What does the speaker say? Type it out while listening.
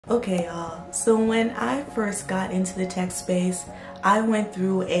Okay, y'all, so when I first got into the tech space, I went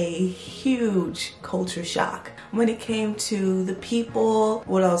through a huge culture shock when it came to the people,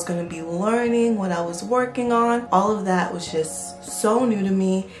 what I was going to be learning, what I was working on. All of that was just so new to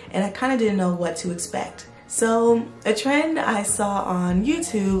me, and I kind of didn't know what to expect. So a trend I saw on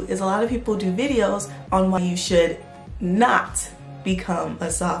YouTube is a lot of people do videos on why you should not become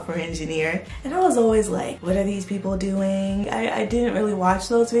a software engineer, and I was always like, what are these people doing? I didn't really watch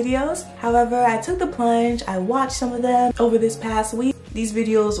those videos. However, I took the plunge. I watched some of them over this past week. These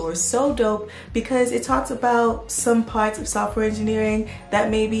videos were so dope because it talks about some parts of software engineering that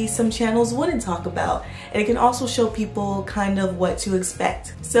maybe some channels wouldn't talk about, and it can also show people kind of what to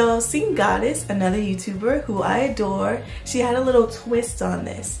expect. So Scene Goddess, another YouTuber who I adore, she had a little twist on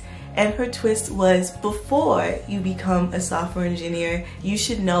this. And her twist was, before you become a software engineer, you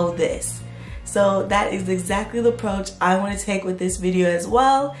should know this. So that is exactly the approach I want to take with this video as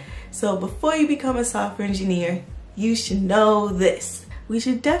well. So before you become a software engineer, you should know this. We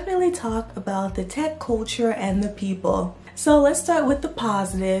should definitely talk about the tech culture and the people. So let's start with the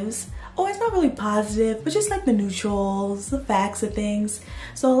positives. Oh, it's not really positive, but just like the neutrals, the facts of things.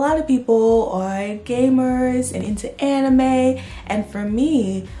 So a lot of people are gamers and into anime, and for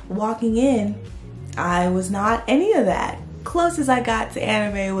me, walking in, I was not any of that. Closest I got to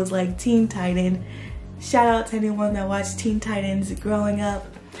anime was like Teen Titan. Shout out to anyone that watched Teen Titans growing up.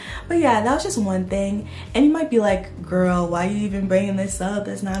 But yeah, that was just one thing. And you might be like, girl, why are you even bringing this up?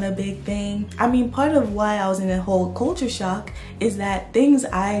 That's not a big thing. I mean, part of why I was in a whole culture shock is that things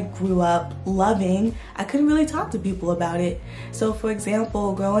I grew up loving, I couldn't really talk to people about it. So for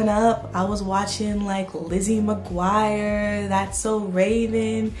example, growing up, I was watching like Lizzie McGuire, That's So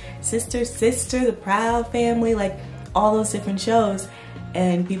Raven, Sister Sister, The Proud Family, like all those different shows,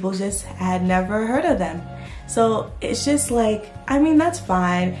 and people just had never heard of them. So it's just like, I mean, that's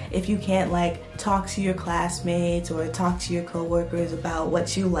fine if you can't like talk to your classmates or talk to your coworkers about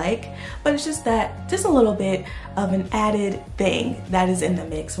what you like, but it's just that, just a little bit of an added thing that is in the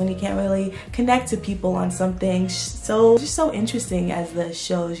mix when you can't really connect to people on something so just so interesting as the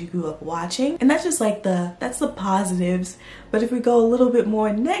shows you grew up watching. And that's just like that's the positives. But if we go a little bit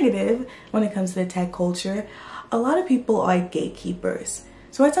more negative when it comes to the tech culture, a lot of people are gatekeepers.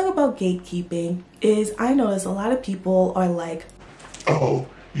 So when I talk about gatekeeping, is I notice a lot of people are like, oh,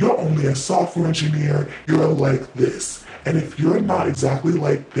 you're only a software engineer, you're like this. And if you're not exactly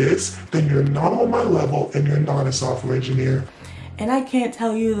like this, then you're not on my level and you're not a software engineer. And I can't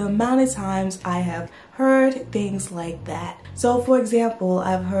tell you the amount of times I have heard things like that. So for example,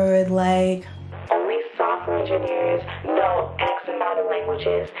 I've heard like, only software engineers know X amount of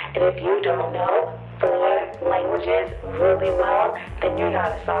languages, and if you don't know 4 languages really well, then you're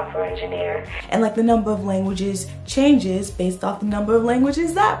not a software engineer. And like the number of languages changes based off the number of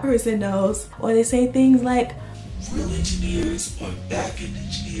languages that person knows. Or they say things like, real engineers are back-end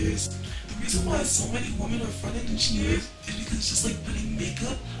engineers. The reason why so many women are front-end engineers is because it's just like putting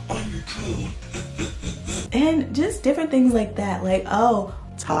makeup on your code. and just different things like that. Like, oh,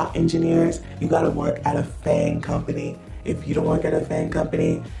 top engineers, you gotta work at a FANG company. If you don't work at a FANG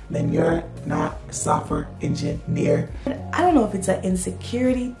company, then you're not a software engineer. I don't know if it's an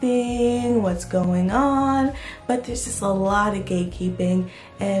insecurity thing, what's going on, but there's just a lot of gatekeeping,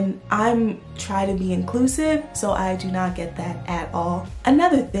 and I'm trying to be inclusive, so I do not get that at all.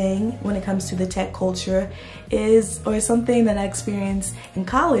 Another thing when it comes to the tech culture is, or something that I experienced in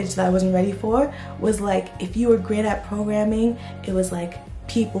college that I wasn't ready for, was like, if you were great at programming, it was like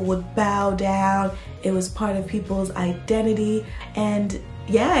people would bow down. It was part of people's identity. And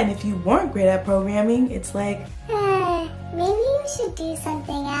yeah, and if you weren't great at programming, it's like, maybe you should do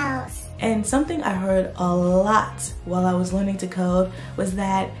something else. And something I heard a lot while I was learning to code was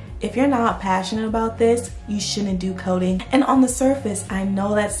that if you're not passionate about this, you shouldn't do coding. And on the surface, I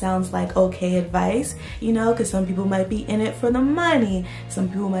know that sounds like okay advice, you know, because some people might be in it for the money. Some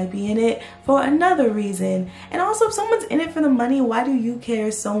people might be in it for another reason. And also, if someone's in it for the money, why do you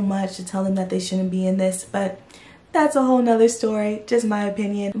care so much to tell them that they shouldn't be in this? But that's a whole nother story, just my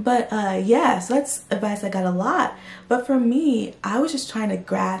opinion. But yeah, so that's advice I got a lot. But for me, I was just trying to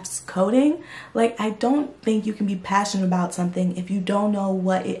grasp coding. Like, I don't think you can be passionate about something if you don't know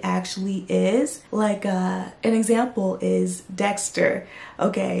what it actually is. Like an example is Dexter.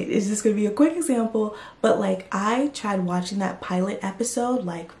 Okay, it's just gonna be a quick example, but like I tried watching that pilot episode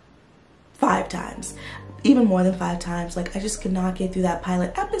like 5 times. Even more than 5 times. Like, I just could not get through that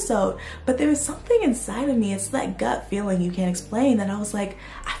pilot episode. But there was something inside of me, it's that gut feeling you can't explain, that I was like,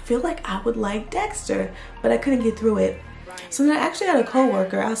 I feel like I would like Dexter, but I couldn't get through it. So then I actually had a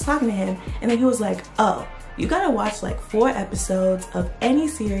coworker, I was talking to him, and then he was like, oh, You gotta watch like 4 episodes of any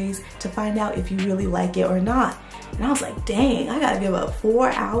series to find out if you really like it or not. And I was like, dang, I gotta give up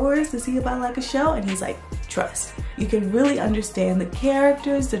 4 hours to see if I like a show? And he's like, trust. You can really understand the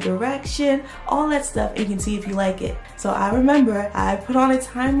characters, the direction, all that stuff, and you can see if you like it. So I remember I put on a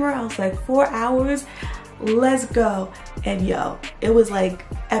timer. I was like, 4 hours, let's go. And yo, it was like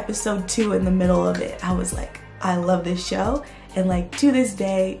episode 2 in the middle of it. I was like, I love this show. And like to this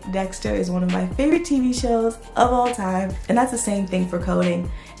day, Dexter is one of my favorite TV shows of all time. And that's the same thing for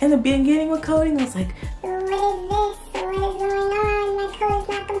coding. In the beginning with coding, I was like, what is this? What is going on? My code is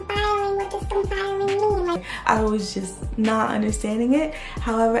not compiling. What does compiling mean? I was just not understanding it.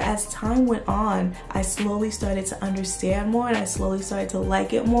 However, as time went on, I slowly started to understand more and I slowly started to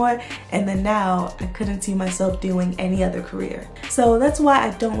like it more. And then now I couldn't see myself doing any other career. So that's why I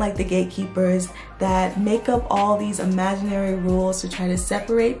don't like the gatekeepers that make up all these imaginary rules to try to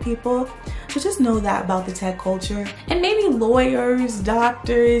separate people. So just know that about the tech culture. And maybe lawyers,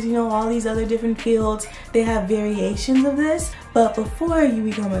 doctors, you know, all these other different fields, they have variations of this. But before you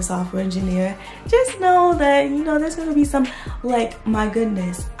become a software engineer, just know that, you know, there's gonna be some, like, my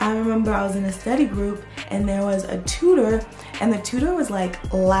goodness. I remember I was in a study group and there was a tutor, and the tutor was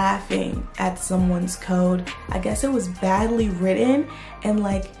like laughing at someone's code. I guess it was badly written, and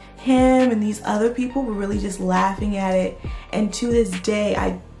like him and these other people were really just laughing at it. And to this day,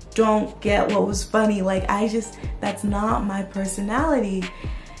 I don't get what was funny. Like, that's not my personality.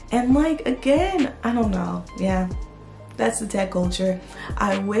 And like, again, I don't know, yeah. That's the tech culture.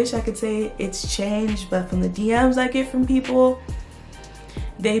 I wish I could say it's changed, but from the DMs I get from people,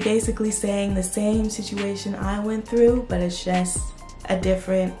 they basically saying the same situation I went through, but it's just a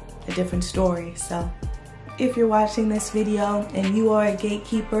different story. So if you're watching this video and you are a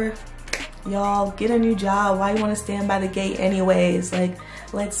gatekeeper, y'all get a new job. Why you want to stand by the gate anyways? Like,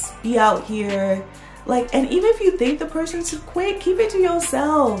 let's be out here. Like, and even if you think the person's quick, keep it to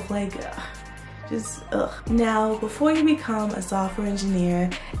yourself. Like, just ugh. Now, before you become a software engineer,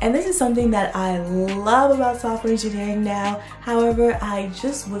 and this is something that I love about software engineering now, however, I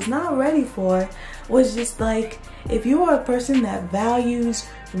just was not ready for, was just like, if you are a person that values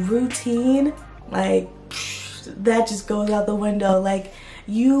routine, like, that just goes out the window. Like,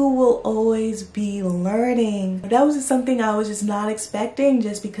 you will always be learning. That was just something I was just not expecting,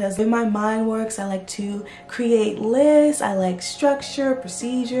 just because the way my mind works, I like to create lists, I like structure,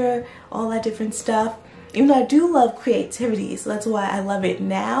 procedure, all that different stuff. Even though I do love creativity, so that's why I love it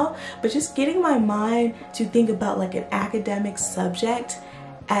now, but just getting my mind to think about like an academic subject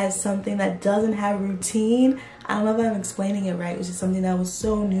as something that doesn't have routine, I don't know if I'm explaining it right, it was just something that was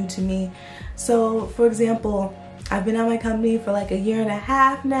so new to me. So for example, I've been at my company for like 1.5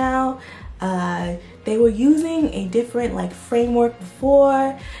 years now. They were using a different like framework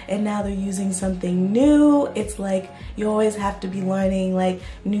before, and now they're using something new. It's like you always have to be learning like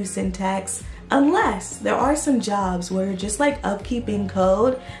new syntax, unless there are some jobs where you're just like upkeeping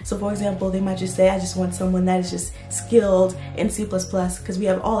code. So for example, they might just say, I just want someone that is just skilled in C++, because we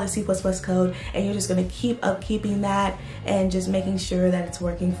have all the C++ code, and you're just gonna keep upkeeping that and just making sure that it's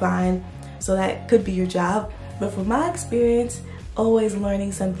working fine. So that could be your job. But from my experience, always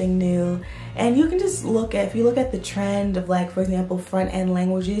learning something new. And you can just look at, if you look at the trend of like, for example, front-end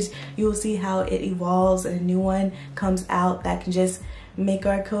languages, you will see how it evolves and a new one comes out that can just make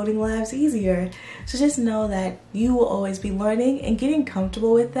our coding lives easier. So just know that you will always be learning and getting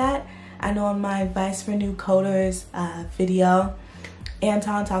comfortable with that. I know on my advice for new coders video,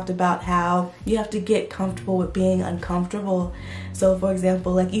 Anton talked about how you have to get comfortable with being uncomfortable. So for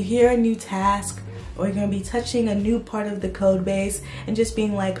example, like you hear a new task, or you're going to be touching a new part of the code base and just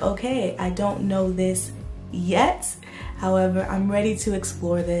being like, okay, I don't know this yet. However, I'm ready to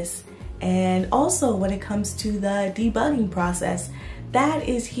explore this. And also when it comes to the debugging process, that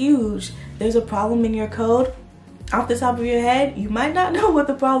is huge. There's a problem in your code. Off the top of your head, you might not know what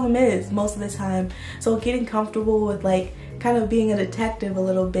the problem is most of the time. So getting comfortable with like kind of being a detective a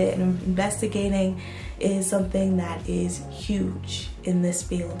little bit and investigating is something that is huge in this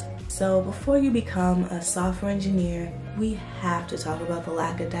field. So before you become a software engineer, we have to talk about the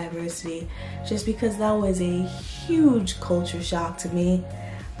lack of diversity, just because that was a huge culture shock to me.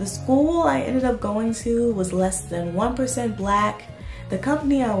 The school I ended up going to was less than 1% black. The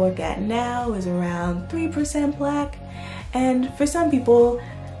company I work at now is around 3% black. And for some people,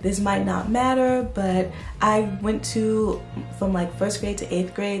 this might not matter, but I went to, from like 1st grade to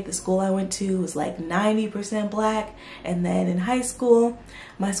 8th grade, the school I went to was like 90% black. And then in high school,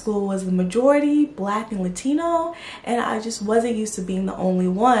 my school was the majority black and Latino, and I just wasn't used to being the only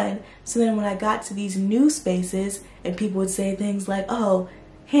one. So then when I got to these new spaces and people would say things like, oh,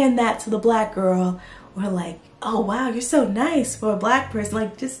 hand that to the black girl, or like, oh wow, you're so nice for a black person,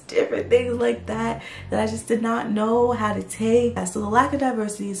 like just different things like that I just did not know how to take. So the lack of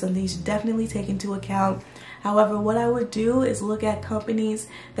diversity is something you should definitely take into account. However, what I would do is look at companies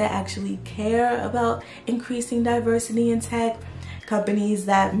that actually care about increasing diversity in tech, companies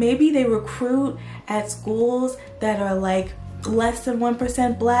that maybe they recruit at schools that are like less than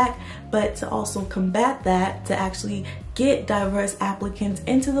 1% black, but to also combat that, to actually get diverse applicants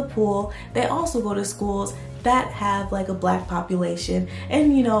into the pool, they also go to schools that have like a black population,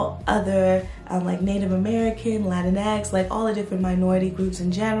 and you know, other like Native American, Latinx, like all the different minority groups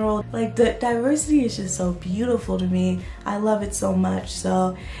in general. Like the diversity is just so beautiful to me. I love it so much.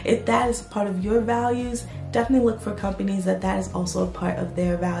 So if that is part of your values, definitely look for companies that is also a part of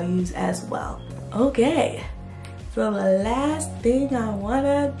their values as well. Okay, so the last thing I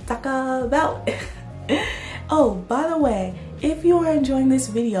wanna talk about oh, by the way, if you are enjoying this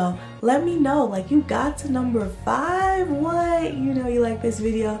video, let me know, like you got to number 5, what, you know you like this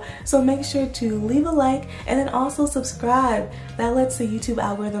video. So make sure to leave a like and then also subscribe. That lets the YouTube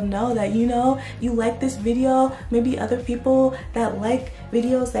algorithm know that you know you like this video. Maybe other people that like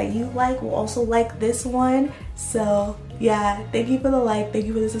videos that you like will also like this one. So yeah, thank you for the like, thank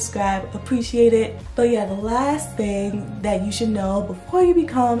you for the subscribe, appreciate it. But yeah, the last thing that you should know before you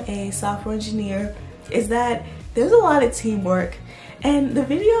become a software engineer is that there's a lot of teamwork. And the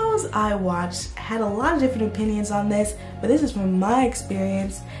videos I watched had a lot of different opinions on this, but this is from my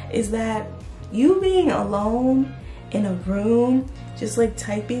experience, is that you being alone in a room, just like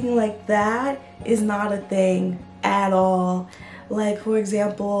typing like that, is not a thing at all. Like for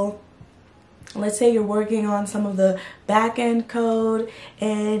example, let's say you're working on some of the back-end code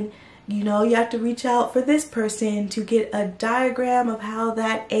and you know, you have to reach out for this person to get a diagram of how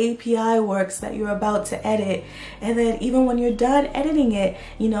that API works that you're about to edit. And then even when you're done editing it,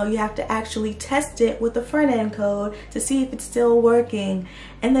 you know, you have to actually test it with the front end code to see if it's still working.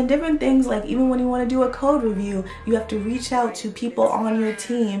 And then different things, like even when you want to do a code review, you have to reach out to people on your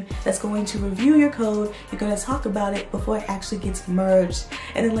team that's going to review your code. You're going to talk about it before it actually gets merged.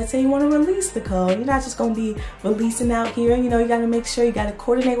 And then let's say you want to release the code. You're not just going to be releasing out here. You know, you got to make sure you got to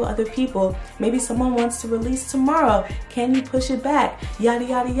coordinate with other people. Maybe someone wants to release tomorrow. Can you push it back? Yada,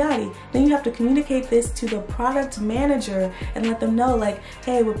 yada, yada. Then you have to communicate this to the product manager and let them know like,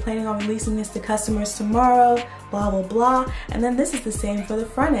 hey, we're planning on releasing this to customers tomorrow, blah, blah, blah. And then this is the same for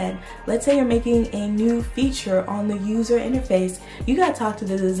the front end. Let's say you're making a new feature on the user interface. You got to talk to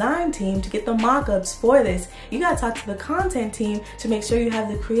the design team to get the mock-ups for this. You got to talk to the content team to make sure you have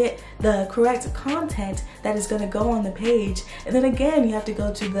the correct content that is going to go on the page. And then again, you have to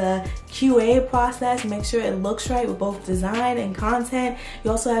go to the QA process, make sure it looks right with both design and content.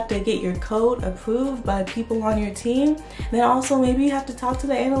 You also have to get your code approved by people on your team. And then also maybe you have to talk to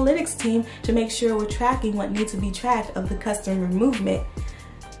the analytics team to make sure we're tracking what needs to be tracked of the customer movement.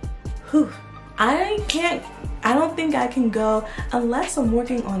 Whew. I don't think I can go unless I'm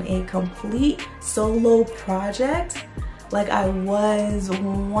working on a complete solo project like I was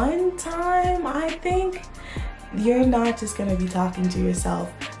one time, I think. You're not just gonna be talking to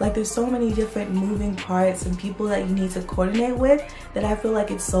yourself. Like there's so many different moving parts and people that you need to coordinate with that I feel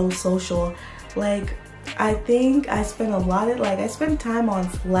like it's so social. Like I think I spend I spend time on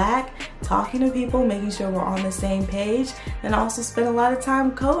Slack talking to people, making sure we're on the same page, and I also spend a lot of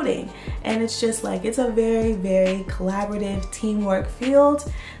time coding. And it's just like, it's a very, very collaborative teamwork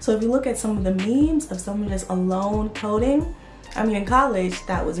field. So if you look at some of the memes of someone just alone coding, I mean, in college,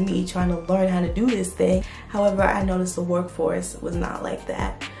 that was me trying to learn how to do this thing. However, I noticed the workforce was not like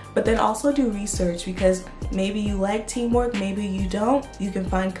that. But then also do research, because maybe you like teamwork, maybe you don't. You can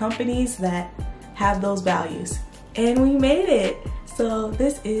find companies that have those values. And we made it. So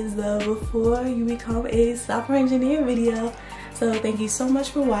this is the before you become a software engineer video. So thank you so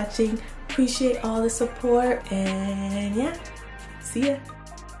much for watching. Appreciate all the support, and yeah, see ya.